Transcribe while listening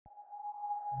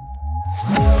Welcome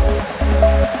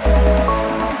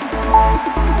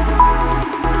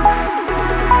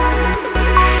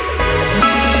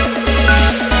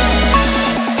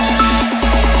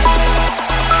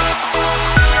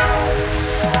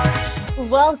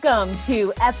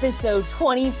to episode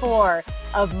 24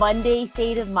 of Monday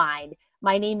State of Mind.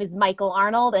 My name is Michael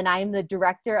Arnold, and I am the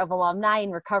Director of Alumni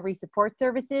and Recovery Support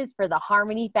Services for the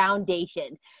Harmony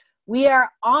Foundation. We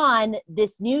are on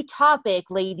this new topic,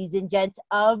 ladies and gents,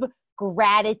 of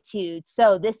gratitude.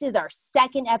 So this is our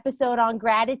second episode on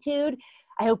gratitude.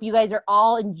 I hope you guys are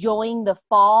all enjoying the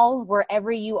fall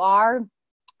wherever you are.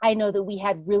 I know that we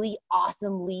had really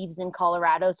awesome leaves in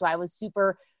Colorado, so I was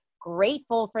super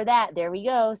grateful for that. There we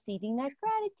go, seeding that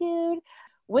gratitude.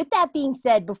 With that being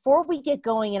said, before we get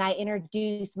going and I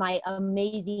introduce my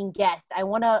amazing guest, I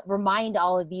want to remind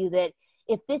all of you that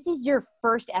if this is your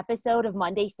first episode of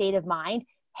Monday State of Mind,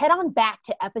 head on back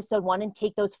to episode 1 and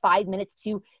take those 5 minutes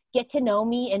to get to know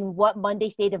me and what Monday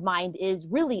State of Mind is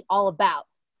really all about.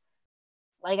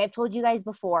 Like I've told you guys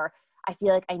before, I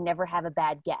feel like I never have a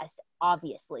bad guest,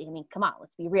 obviously. I mean, come on,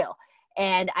 let's be real.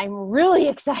 And I'm really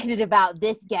excited about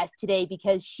this guest today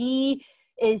because she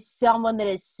is someone that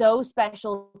is so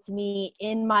special to me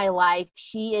in my life.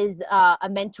 She is a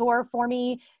mentor for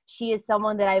me. She is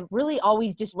someone that I've really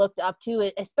always just looked up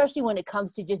to, especially when it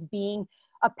comes to just being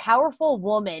a powerful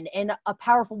woman and a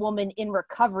powerful woman in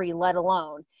recovery, let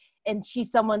alone. And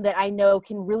she's someone that I know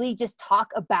can really just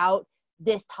talk about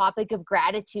this topic of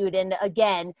gratitude. And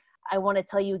again, I want to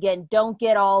tell you again, don't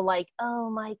get all like, oh,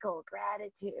 Michael,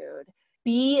 gratitude.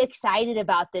 Be excited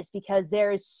about this because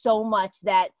there is so much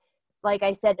that, like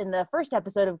I said in the first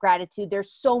episode of gratitude,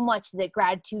 there's so much that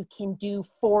gratitude can do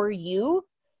for you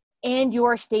and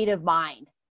your state of mind.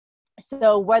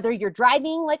 So whether you're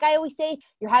driving, like I always say,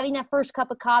 you're having that first cup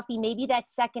of coffee, maybe that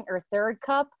second or third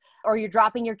cup, or you're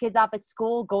dropping your kids off at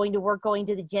school, going to work, going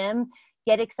to the gym,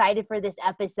 get excited for this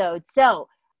episode. So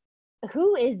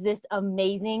who is this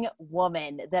amazing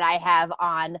woman that I have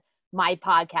on my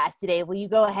podcast today? Will you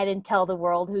go ahead and tell the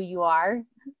world who you are?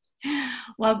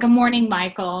 Well, good morning,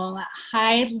 Michael.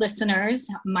 Hi, listeners.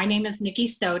 My name is Nikki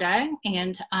Soda,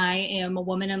 and I am a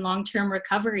woman in long-term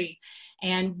recovery.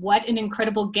 And what an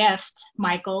incredible gift,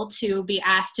 Michael, to be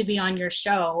asked to be on your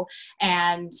show.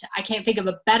 And I can't think of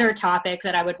a better topic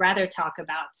that I would rather talk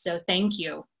about. So thank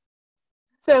you.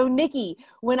 So, Nikki,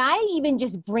 when I even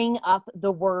just bring up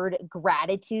the word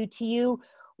gratitude to you,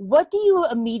 what do you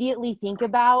immediately think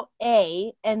about,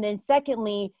 A? And then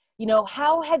secondly,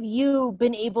 how have you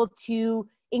been able to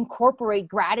incorporate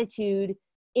gratitude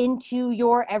into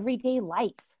your everyday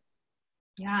life?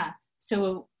 Yeah,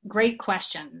 so great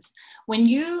questions. When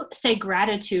you say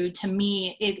gratitude, to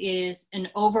me, it is an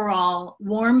overall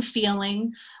warm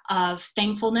feeling of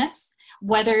thankfulness,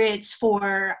 whether it's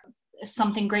for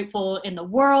something grateful in the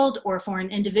world or for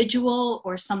an individual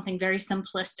or something very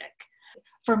simplistic.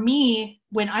 For me,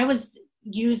 when I was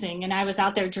using and I was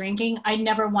out there drinking, I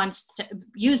never once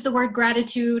used the word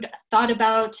gratitude, thought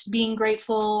about being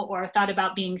grateful or thought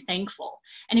about being thankful.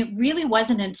 And it really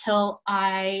wasn't until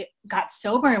I got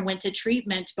sober and went to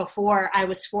treatment before I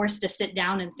was forced to sit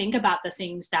down and think about the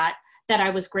things that I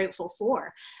was grateful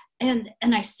for. And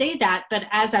I say that, but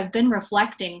as I've been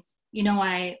reflecting,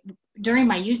 during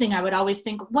my using, I would always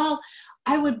think, well,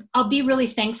 I'll be really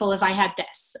thankful if I had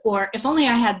this, or if only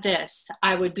I had this,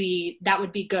 that would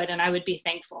be good. And I would be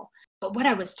thankful. But what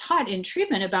I was taught in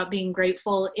treatment about being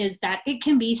grateful is that it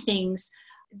can be things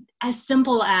as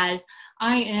simple as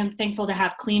I am thankful to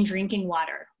have clean drinking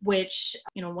water, which,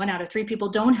 1 out of 3 people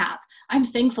don't have. I'm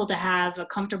thankful to have a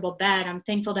comfortable bed. I'm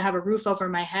thankful to have a roof over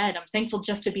my head. I'm thankful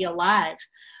just to be alive.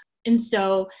 And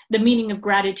so the meaning of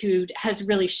gratitude has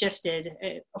really shifted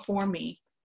for me.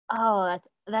 Oh,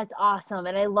 that's awesome.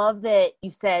 And I love that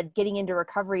you said getting into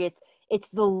recovery, it's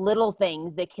the little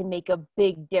things that can make a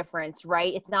big difference,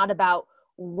 right? It's not about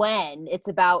when, it's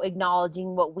about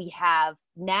acknowledging what we have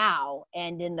now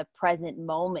and in the present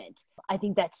moment. I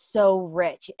think that's so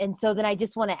rich. And so then I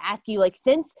just want to ask you,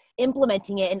 since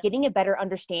implementing it and getting a better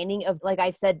understanding of, like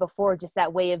I've said before, just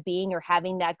that way of being or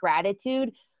having that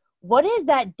gratitude, what has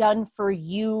that done for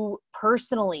you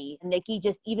personally, Nikki,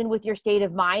 just even with your state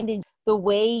of mind and the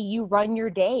way you run your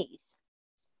days?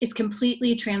 It's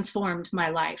completely transformed my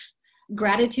life.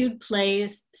 Gratitude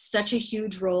plays such a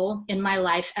huge role in my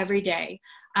life every day.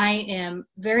 I am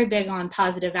very big on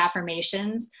positive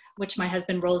affirmations, which my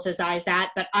husband rolls his eyes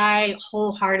at, but I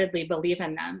wholeheartedly believe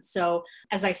in them. So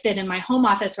as I sit in my home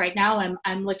office right now,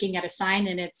 I'm looking at a sign,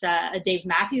 and it's a Dave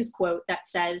Matthews quote that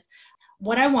says,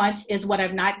 "What I want is what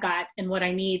I've not got, and what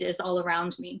I need is all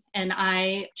around me." And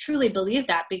I truly believe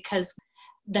that, because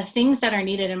the things that are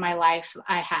needed in my life,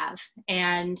 I have,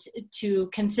 and to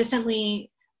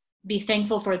consistently be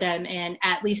thankful for them and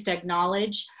at least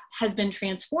acknowledge has been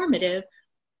transformative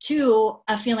to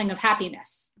a feeling of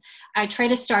happiness. I try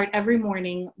to start every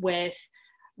morning with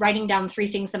writing down 3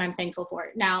 things that I'm thankful for.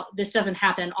 Now, this doesn't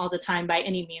happen all the time by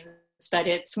any means, but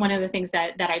it's one of the things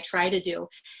that I try to do.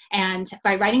 And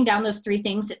by writing down those 3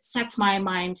 things, it sets my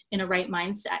mind in a right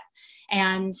mindset.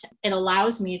 And it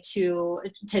allows me to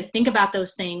think about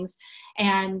those things.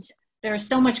 And there's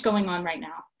so much going on right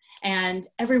now. And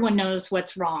everyone knows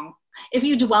what's wrong. If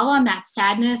you dwell on that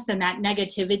sadness and that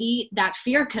negativity, that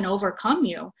fear can overcome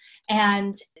you.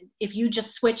 And if you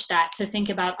just switch that to think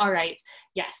about, all right,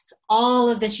 yes, all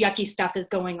of this yucky stuff is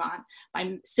going on.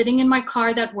 I'm sitting in my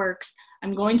car that works.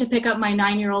 I'm going to pick up my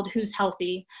 9-year-old who's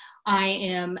healthy. I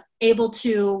am able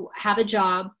to have a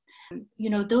job. You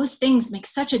know, those things make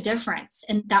such a difference.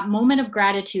 And that moment of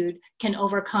gratitude can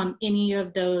overcome any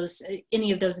of those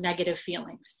negative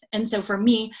feelings. And so for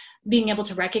me, being able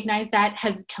to recognize that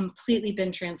has completely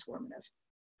been transformative.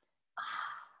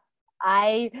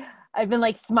 I've been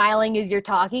like smiling as you're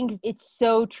talking because it's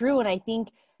so true. And I feel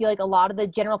like a lot of the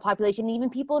general population, even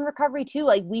people in recovery too,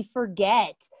 like we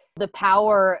forget the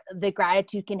power that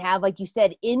gratitude can have, like you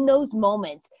said, in those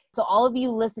moments. So all of you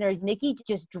listeners, Nikki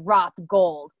just dropped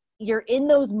gold. You're in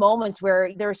those moments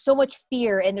where there's so much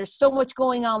fear and there's so much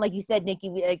going on. Like you said, Nikki,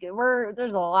 like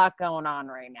there's a lot going on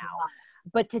right now,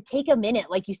 but to take a minute,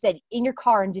 like you said, in your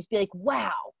car and just be like,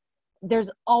 wow,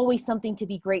 there's always something to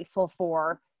be grateful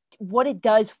for. What it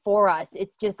does for us.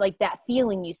 It's just like that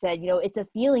feeling you said, it's a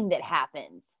feeling that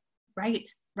happens. Right.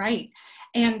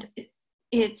 And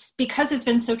it's because it's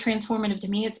been so transformative to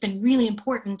me, it's been really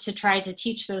important to try to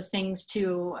teach those things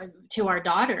to our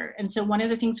daughter. And so one of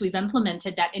the things we've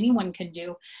implemented that anyone can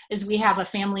do is we have a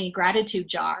family gratitude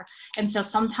jar. And so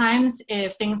sometimes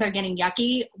if things are getting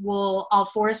yucky, I'll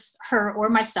force her or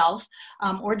myself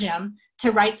or Jim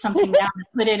to write something down and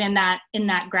put it in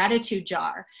that gratitude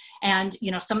jar. And,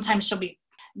 sometimes she'll be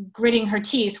gritting her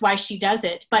teeth while she does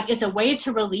it, but it's a way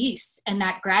to release. And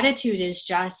that gratitude is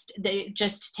just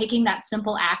taking that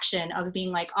simple action of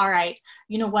being like, all right,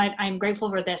 you know what? I'm grateful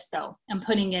for this though. And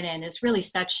putting it in is really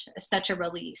such a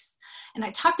release. And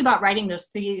I talked about writing those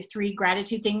three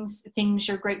gratitude things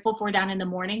you're grateful for down in the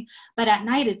morning, but at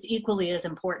night it's equally as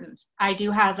important. I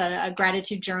do have a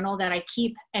gratitude journal that I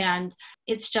keep, and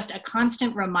it's just a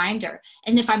constant reminder.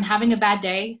 And if I'm having a bad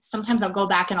day, sometimes I'll go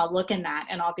back and I'll look in that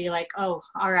and I'll be like, oh,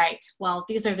 all right, well,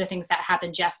 these are the things that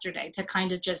happened yesterday, to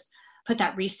kind of just put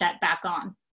that reset back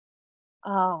on.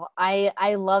 Oh,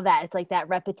 I love that. It's like that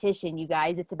repetition, you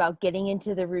guys. It's about getting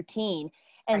into the routine.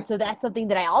 And Right. So that's something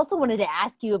that I also wanted to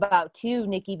ask you about too,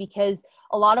 Nikki, because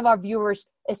a lot of our viewers,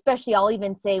 especially I'll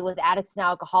even say with addicts and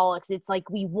alcoholics, it's like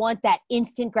we want that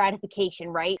instant gratification,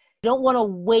 right? We don't want to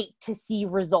wait to see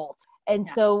results. And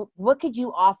so what could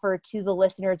you offer to the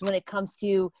listeners when it comes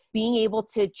to being able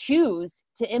to choose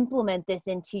to implement this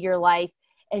into your life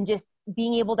and just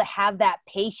being able to have that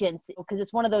patience? Because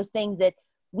it's one of those things that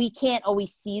we can't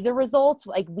always see the results,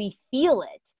 like we feel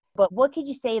it. But what could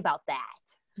you say about that?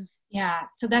 Yeah,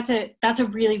 so that's a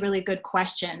really, really good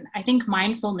question. I think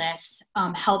mindfulness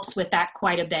helps with that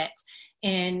quite a bit,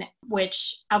 in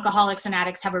which alcoholics and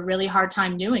addicts have a really hard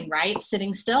time doing, right?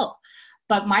 Sitting still.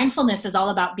 But mindfulness is all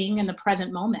about being in the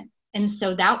present moment. And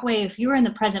so that way, if you're in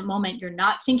the present moment, you're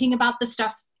not thinking about the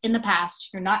stuff in the past.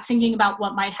 You're not thinking about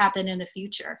what might happen in the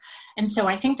future. And so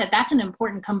I think that that's an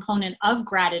important component of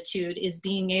gratitude, is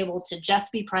being able to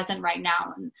just be present right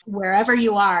now. And wherever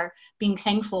you are, being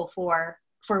thankful for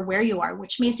where you are,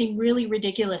 which may seem really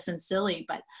ridiculous and silly.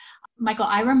 But Michael,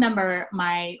 I remember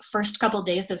my first couple of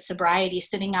days of sobriety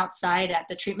sitting outside at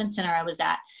the treatment center I was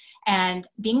at, and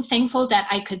being thankful that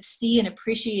I could see and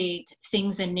appreciate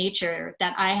things in nature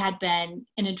that I had been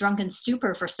in a drunken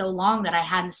stupor for so long that I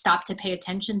hadn't stopped to pay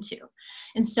attention to.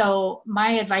 And so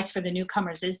my advice for the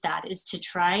newcomers is to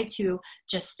try to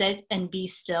just sit and be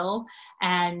still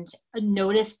and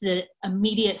notice the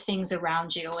immediate things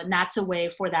around you. And that's a way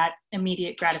for that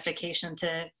immediate gratification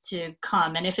to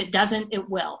come. And if it doesn't, it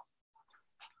will.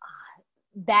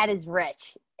 That is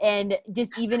rich. And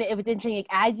just even, it was interesting, like,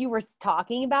 as you were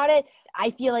talking about it, I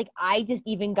feel like I just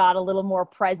even got a little more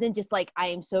present, just like, I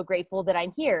am so grateful that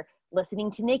I'm here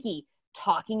listening to Nikki,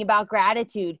 talking about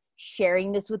gratitude,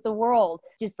 sharing this with the world.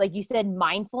 Just like you said,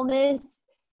 mindfulness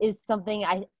is something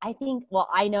I think, well,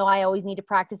 I know I always need to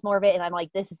practice more of it. And I'm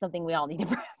like, this is something we all need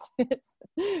to practice.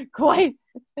 Quite.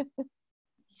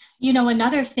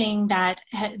 Another thing that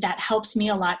helps me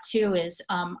a lot too is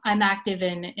I'm active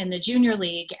in the junior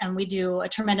league, and we do a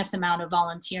tremendous amount of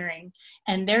volunteering.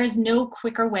 And there is no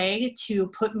quicker way to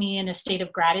put me in a state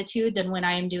of gratitude than when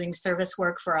I am doing service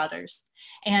work for others.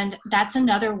 And that's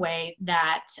another way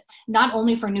that not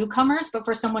only for newcomers, but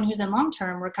for someone who's in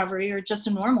long-term recovery or just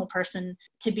a normal person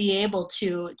to be able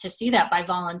to see that by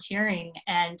volunteering.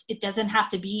 And it doesn't have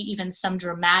to be even some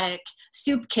dramatic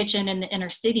soup kitchen in the inner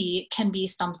city. It can be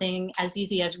something as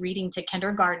easy as reading to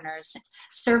kindergartners.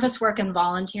 Service work and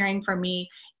volunteering for me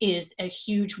is a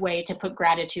huge way to put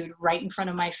gratitude right in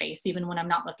front of my face, even when I'm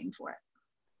not looking for it.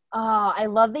 Oh, I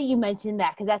love that you mentioned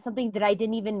that, because that's something that I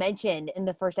didn't even mention in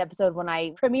the first episode when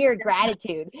I premiered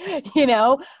gratitude,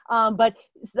 but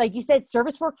like you said,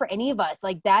 service work for any of us,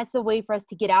 like that's the way for us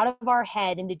to get out of our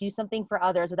head and to do something for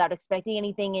others without expecting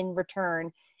anything in return,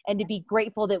 and to be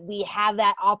grateful that we have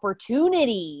that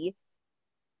opportunity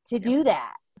to do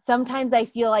that. Sometimes I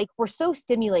feel like we're so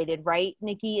stimulated, right,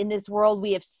 Nikki, in this world.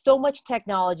 We have so much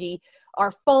technology.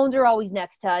 Our phones are always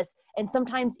next to us. And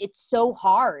sometimes it's so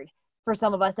hard for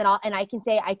some of us. And I can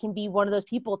say I can be one of those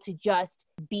people to just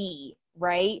be,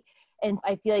 right? And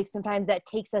I feel like sometimes that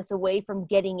takes us away from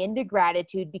getting into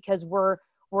gratitude, because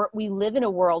we live in a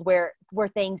world where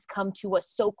things come to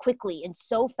us so quickly and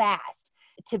so fast.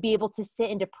 To be able to sit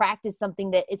and to practice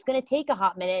something that it's going to take a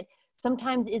hot minute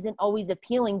sometimes isn't always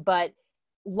appealing, but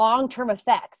long-term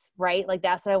effects, right? Like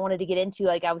that's what I wanted to get into.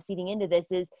 Like I was feeding into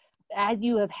this is, as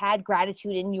you have had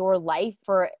gratitude in your life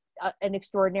for an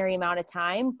extraordinary amount of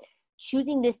time,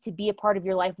 choosing this to be a part of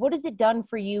your life, what has it done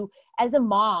for you as a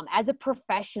mom, as a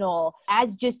professional,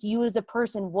 as just you as a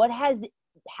person? What has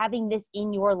having this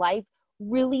in your life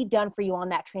really done for you on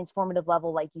that transformative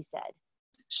level, like you said?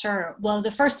 Sure. Well,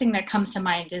 the first thing that comes to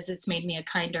mind is it's made me a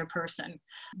kinder person.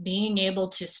 Being able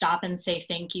to stop and say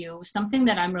thank you. Something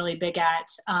that I'm really big at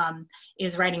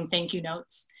is writing thank you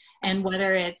notes. And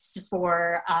whether it's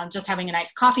for just having a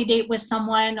nice coffee date with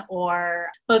someone, or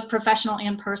both professional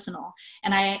and personal.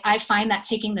 And I find that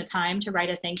taking the time to write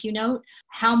a thank you note,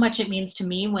 how much it means to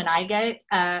me when I get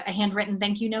a handwritten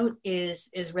thank you note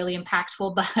is really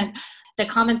impactful. But the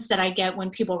comments that I get when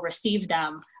people receive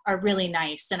them are really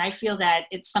nice. And I feel that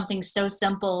it's something so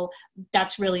simple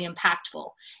that's really impactful.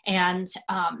 And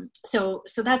so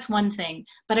that's one thing.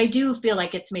 But I do feel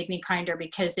like it's made me kinder,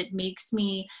 because it makes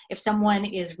me, if someone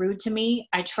is rude to me,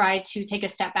 I try to take a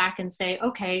step back and say,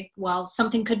 okay, well,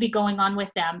 something could be going on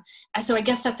with them. So I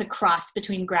guess that's a cross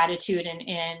between gratitude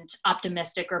and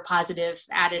optimistic or positive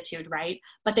attitude, right?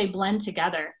 But they blend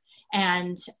together.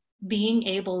 And being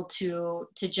able to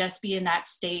just be in that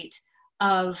state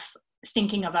of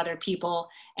thinking of other people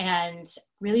and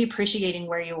really appreciating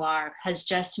where you are has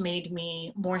just made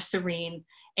me more serene.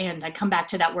 And I come back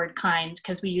to that word kind,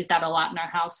 because we use that a lot in our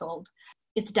household.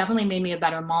 It's definitely made me a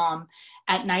better mom.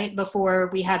 At night before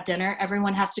we have dinner,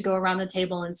 everyone has to go around the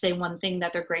table and say one thing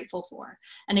that they're grateful for.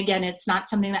 And again, it's not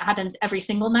something that happens every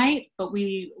single night, but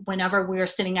whenever we are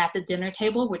sitting at the dinner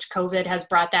table, which COVID has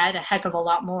brought that a heck of a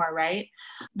lot more, right?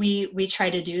 We try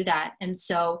to do that. And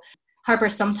so Harper,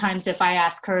 sometimes if I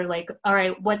ask her, like, all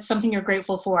right, what's something you're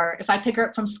grateful for? If I pick her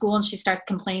up from school and she starts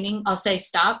complaining, I'll say,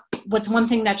 stop. What's one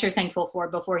thing that you're thankful for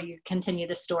before you continue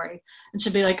the story? And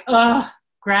she'll be like,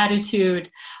 gratitude.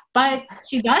 But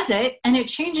she does it and it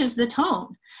changes the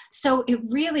tone. So it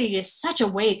really is such a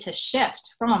way to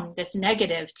shift from this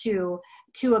negative to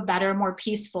a better, more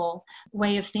peaceful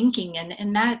way of thinking.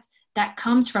 And that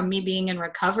comes from me being in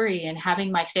recovery and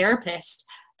having my therapist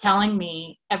telling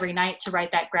me every night to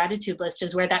write that gratitude list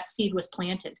is where that seed was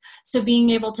planted. So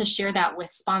being able to share that with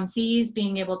sponsees,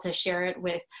 being able to share it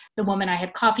with the woman I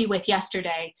had coffee with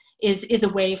yesterday is a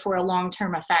way for a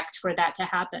long-term effect for that to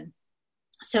happen.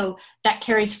 So that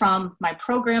carries from my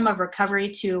program of recovery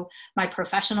to my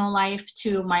professional life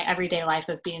to my everyday life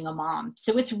of being a mom.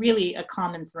 So it's really a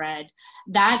common thread.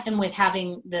 That, and with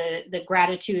having the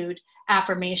gratitude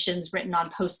affirmations written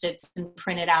on Post-its and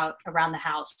printed out around the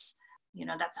house.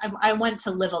 I want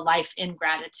to live a life in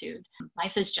gratitude.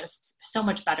 Life is just so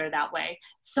much better that way.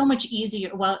 So much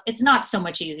easier. Well, it's not so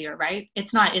much easier, right?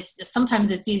 It's not.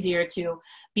 Sometimes it's easier to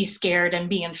be scared and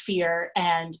be in fear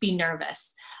and be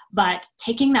nervous. But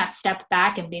taking that step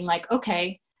back and being like,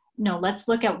 okay, no, let's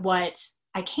look at what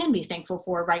I can be thankful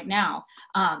for right now,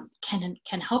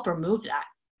 can help remove that.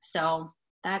 So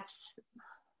that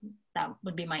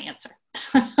would be my answer.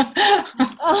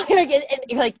 Oh,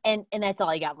 you're like, and that's all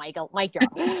I got, Michael. Mic drop.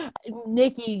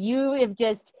 Nikki, you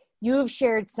have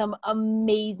shared some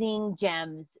amazing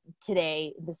gems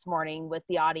this morning with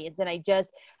the audience. And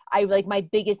I like, my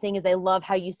biggest thing is I love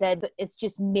how you said it's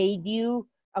just made you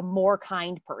a more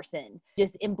kind person.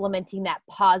 Just implementing that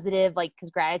positive, like,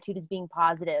 because gratitude is being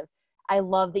positive. I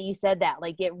love that you said that.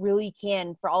 Like, it really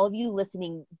can, for all of you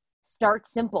listening, start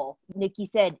simple. Nikki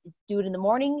said, do it in the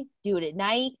morning, do it at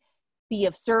night, be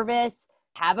of service,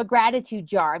 have a gratitude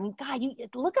jar. I mean, God, you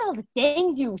look at all the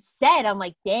things you said. I'm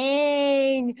like,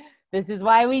 dang, this is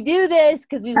why we do this,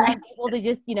 because we want people to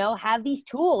just, have these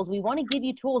tools. We want to give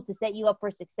you tools to set you up for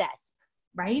success.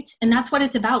 Right? And that's what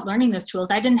it's about, learning those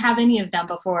tools. I didn't have any of them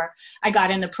before I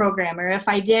got in the program, or if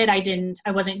I did,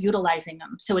 I wasn't utilizing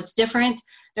them. So it's different.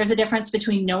 There's a difference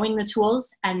between knowing the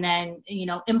tools and then,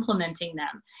 implementing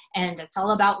them. And it's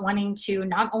all about wanting to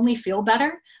not only feel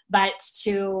better, but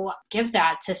to give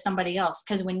that to somebody else.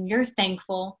 Because when you're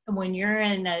thankful and when you're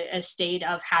in a state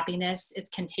of happiness, it's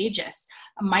contagious.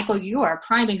 Michael, you are a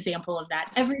prime example of that.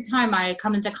 Every time I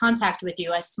come into contact with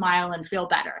you, I smile and feel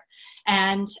better.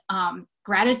 And,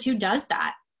 gratitude does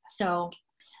that. So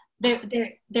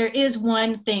there is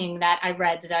one thing that I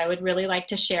read that I would really like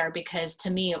to share, because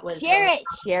to me it was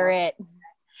share it.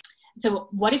 So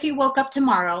what if you woke up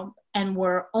tomorrow and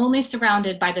were only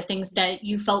surrounded by the things that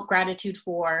you felt gratitude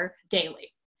for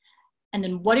daily? And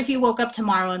then what if you woke up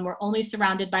tomorrow and were only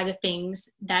surrounded by the things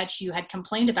that you had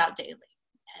complained about daily?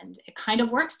 And it kind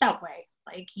of works that way.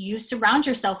 Like, you surround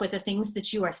yourself with the things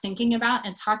that you are thinking about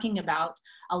and talking about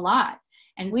a lot.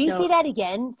 And Will you say that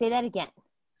again? Say that again.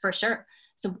 For sure.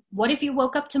 So what if you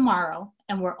woke up tomorrow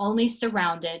and were only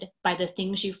surrounded by the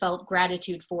things you felt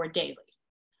gratitude for daily?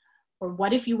 Or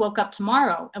what if you woke up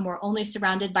tomorrow and were only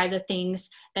surrounded by the things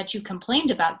that you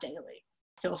complained about daily?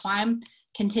 So if I'm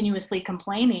continuously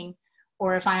complaining,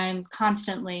 or if I'm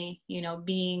constantly,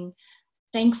 being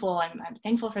thankful, I'm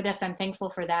thankful for this, I'm thankful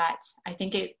for that, I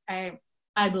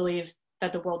believe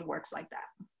that the world works like that.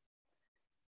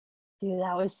 Dude,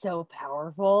 that was so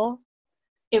powerful.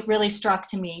 It really struck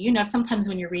to me. Sometimes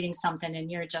when you're reading something and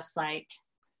you're just like,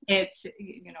 it's,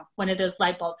 one of those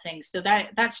light bulb things. So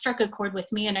that struck a chord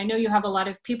with me. And I know you have a lot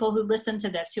of people who listen to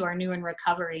this who are new in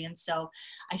recovery. And so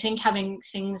I think having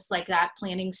things like that,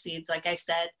 planting seeds, like I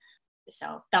said,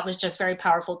 so that was just very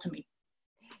powerful to me.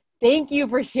 Thank you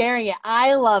for sharing it.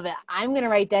 I love it. I'm going to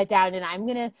write that down,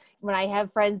 and when I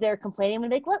have friends there complaining, I'm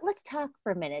going to be like, let's talk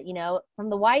for a minute,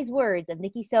 from the wise words of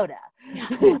Nikki Soda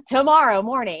tomorrow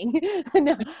morning.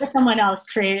 No. Someone else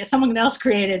created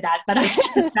that, but I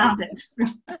just found it.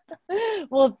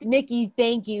 Well, Nikki,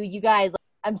 thank you. You guys,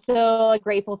 I'm so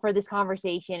grateful for this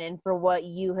conversation and for what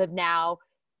you have now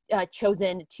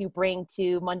chosen to bring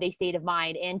to Monday State of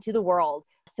Mind and to the world.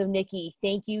 So Nikki,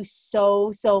 thank you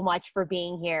so, so much for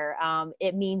being here.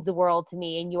 It means the world to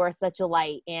me, and you are such a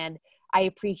light, and I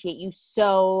appreciate you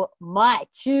so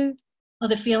much. Well,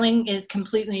 the feeling is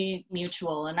completely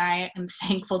mutual, and I am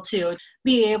thankful to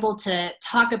be able to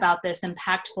talk about this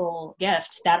impactful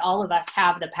gift that all of us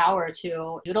have the power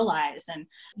to utilize. And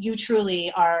you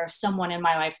truly are someone in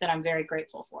my life that I'm very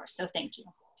grateful for. So thank you.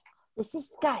 This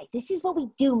is what we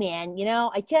do, man.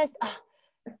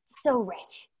 So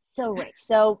rich. So rich.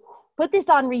 So put this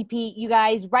on repeat, you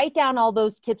guys. Write down all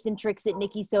those tips and tricks that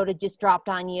Nikki Soda just dropped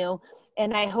on you.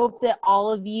 And I hope that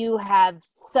all of you have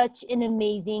such an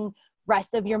amazing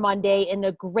rest of your Monday and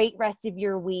a great rest of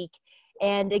your week.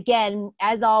 And again,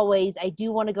 as always, I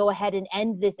do want to go ahead and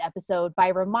end this episode by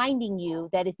reminding you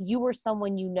that if you or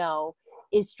someone you know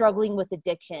is struggling with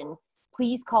addiction,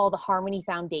 please call the Harmony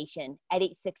Foundation at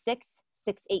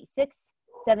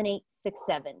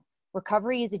 866-686-7867.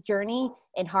 Recovery is a journey,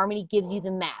 and Harmony gives you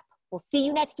the map. We'll see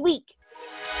you next week.